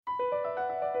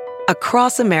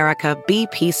Across America,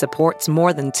 BP supports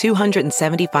more than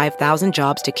 275,000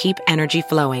 jobs to keep energy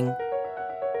flowing.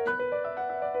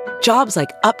 Jobs like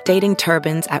updating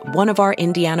turbines at one of our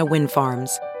Indiana wind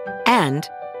farms and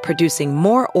producing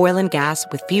more oil and gas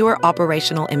with fewer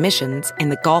operational emissions in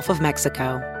the Gulf of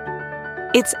Mexico.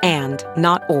 It's and,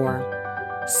 not or.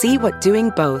 See what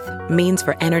doing both means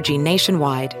for energy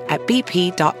nationwide at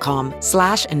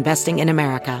bp.com/investing in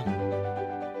America.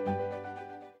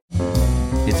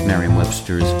 It's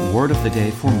Merriam-Webster's Word of the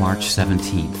Day for March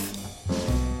 17th.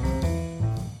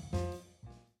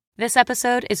 This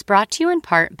episode is brought to you in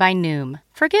part by Noom.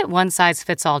 Forget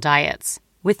one-size-fits-all diets.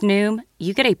 With Noom,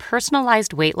 you get a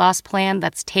personalized weight loss plan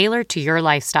that's tailored to your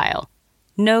lifestyle.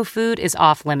 No food is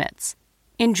off-limits.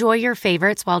 Enjoy your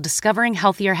favorites while discovering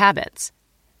healthier habits.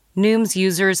 Noom's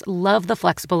users love the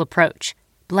flexible approach,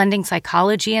 blending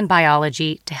psychology and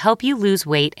biology to help you lose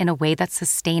weight in a way that's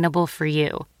sustainable for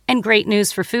you. And great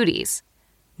news for foodies.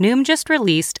 Noom just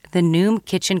released the Noom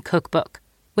Kitchen Cookbook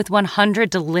with 100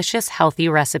 delicious, healthy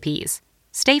recipes.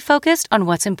 Stay focused on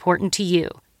what's important to you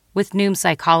with Noom's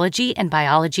psychology and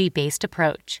biology-based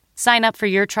approach. Sign up for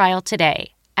your trial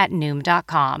today at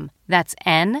Noom.com. That's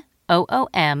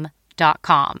NOOM.com.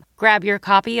 Grab your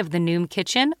copy of the Noom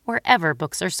Kitchen wherever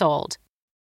books are sold.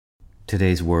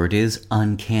 Today's word is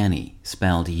uncanny,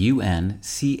 spelled UNCANNY.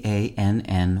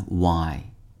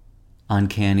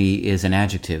 Uncanny is an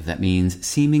adjective that means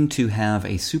seeming to have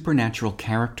a supernatural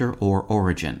character or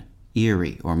origin,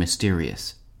 eerie or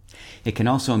mysterious. It can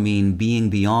also mean being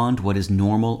beyond what is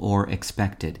normal or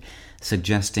expected,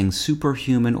 suggesting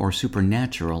superhuman or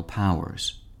supernatural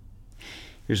powers.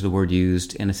 Here's the word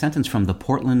used in a sentence from the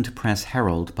Portland Press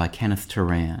Herald by Kenneth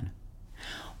Turan.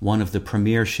 One of the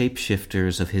premier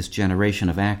shapeshifters of his generation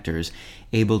of actors,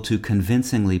 able to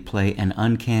convincingly play an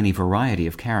uncanny variety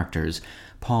of characters,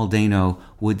 Paul Dano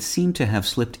would seem to have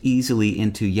slipped easily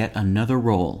into yet another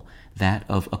role, that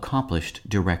of accomplished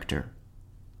director.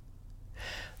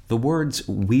 The words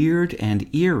weird and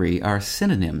eerie are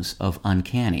synonyms of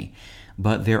uncanny,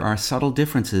 but there are subtle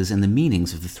differences in the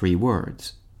meanings of the three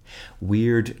words.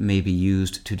 Weird may be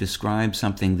used to describe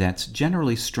something that's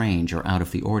generally strange or out of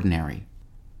the ordinary.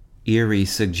 Eerie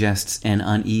suggests an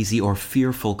uneasy or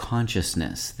fearful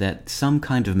consciousness that some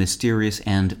kind of mysterious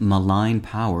and malign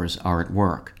powers are at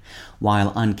work,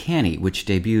 while uncanny, which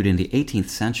debuted in the 18th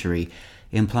century,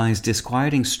 implies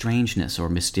disquieting strangeness or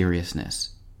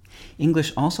mysteriousness.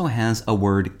 English also has a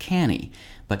word canny,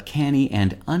 but canny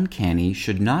and uncanny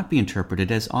should not be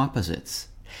interpreted as opposites.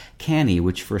 Canny,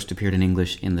 which first appeared in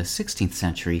English in the 16th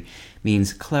century,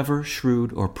 means clever,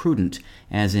 shrewd, or prudent,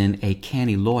 as in a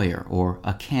canny lawyer or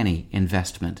a canny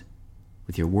investment.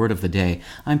 With your word of the day,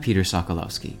 I'm Peter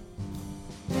Sokolowski.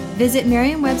 Visit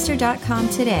Merriam-Webster.com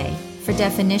today for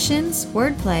definitions,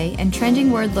 wordplay, and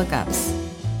trending word lookups.